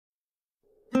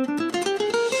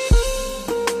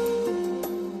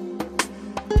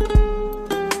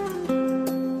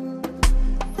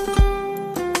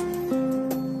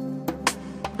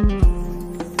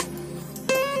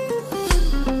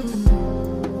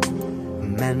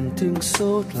Mentünk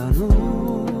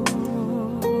szótlanul,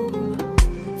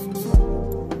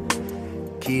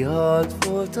 kihalt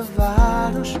volt a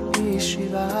város és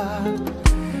sivár.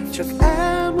 Csak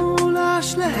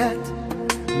elmúlás lehet,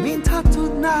 mintha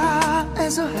tudná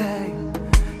ez a hely,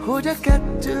 hogy a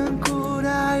kettőnk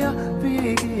órája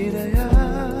végére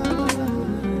jár.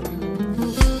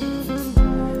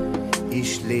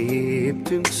 És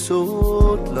léptünk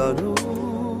szótlanul,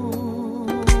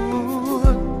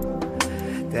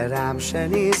 de rám se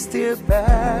néztél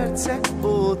percek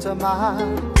óta már.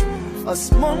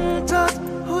 Azt mondtad,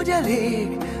 hogy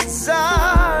elég,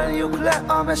 zárjuk le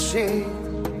a mesét.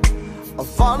 A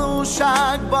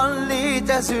valóságban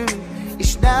létezünk,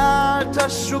 és ne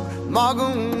áltassuk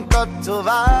magunkat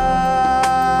tovább.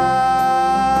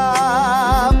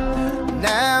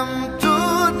 Nem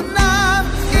tudnám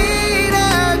én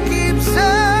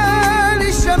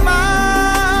elképzelni sem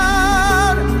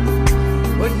már,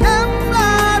 hogy nem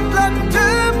látlak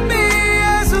többé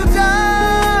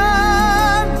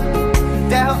ezután.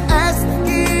 De ha ezt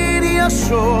kéri a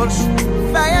sors,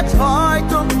 fejet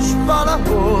hajtok s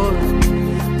valahol,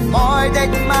 majd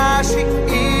egy másik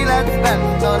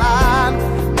életben talán.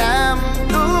 Nem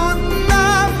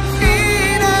tudnám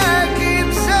én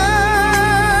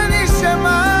elképzelni sem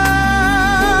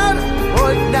már,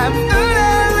 hogy nem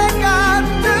ölellek át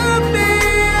többé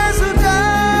ezután.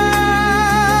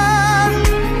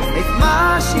 Egy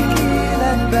másik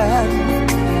életben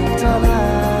talán.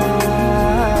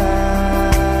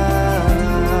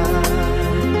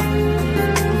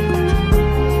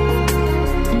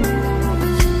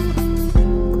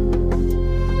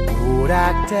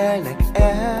 Órák telnek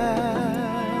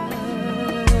el,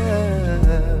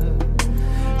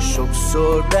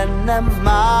 sokszor bennem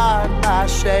már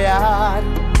más se jár.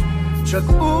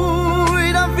 Csak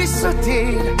újra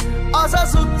visszatér az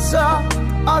az utca,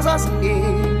 az az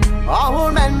ég,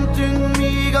 ahol mentünk,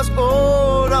 míg az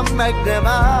óra meg nem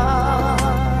áll.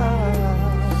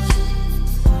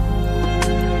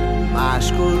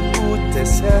 Máskor úgy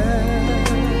teszek,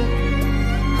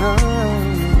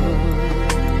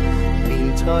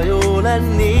 mintha jó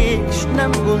lennék, s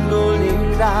nem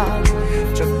gondolnék rám.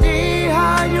 Csak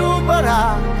néhány jó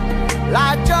barát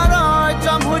látja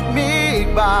rajtam, hogy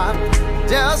még bán,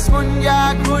 de azt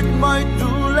mondják, hogy majd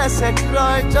túl leszek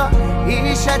rajta,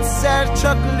 és egyszer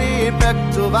csak lépek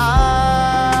tovább.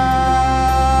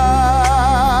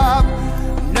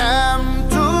 Nem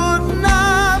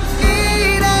tudnám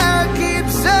én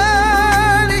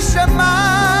elképzelni sem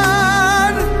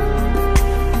már,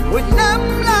 hogy nem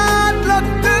látlak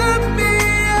többé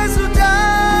ezután.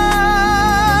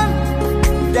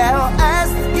 De ha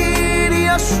ezt kéri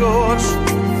a sors,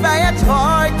 fejet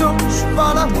hajtok s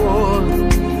valahol,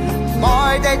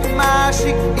 majd egy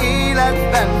másik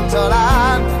életben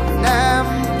talán. Nem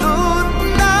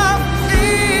tudnám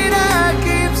én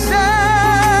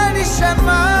elképzelni sem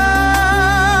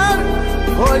már,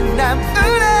 hogy nem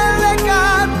ölellek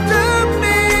át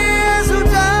többé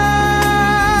ezután.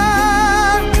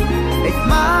 Egy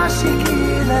másik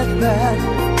életben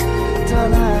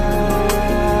talán.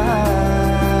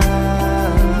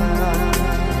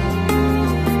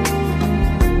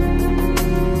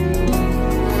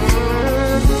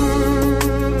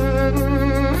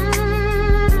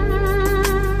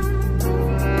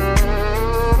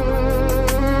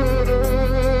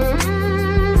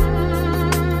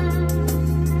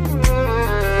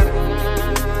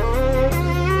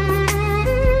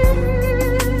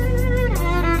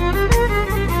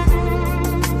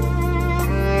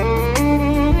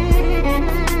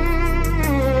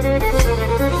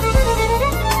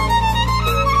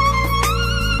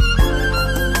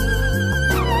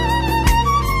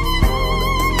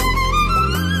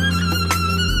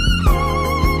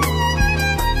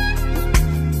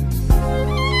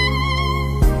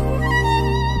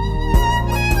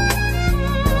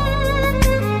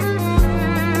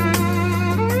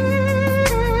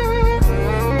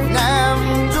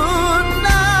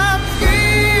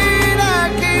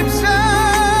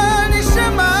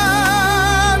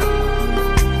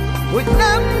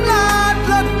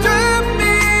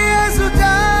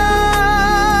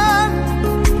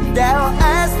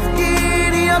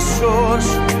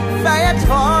 Fejet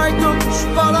hajtok s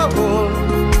valahol,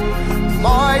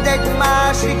 majd egy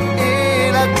másik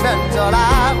életben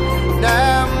talán.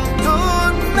 Nem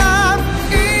tudnám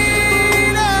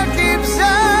én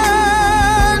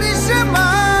elképzelni sem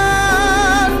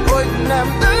már, hogy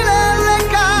nem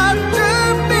ölellek át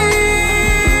többé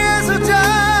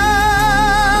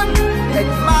ezután.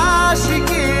 Egy másik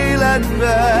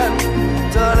életben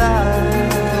talán.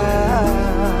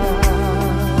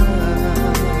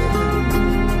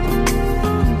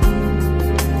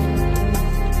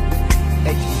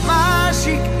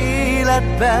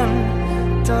 életben,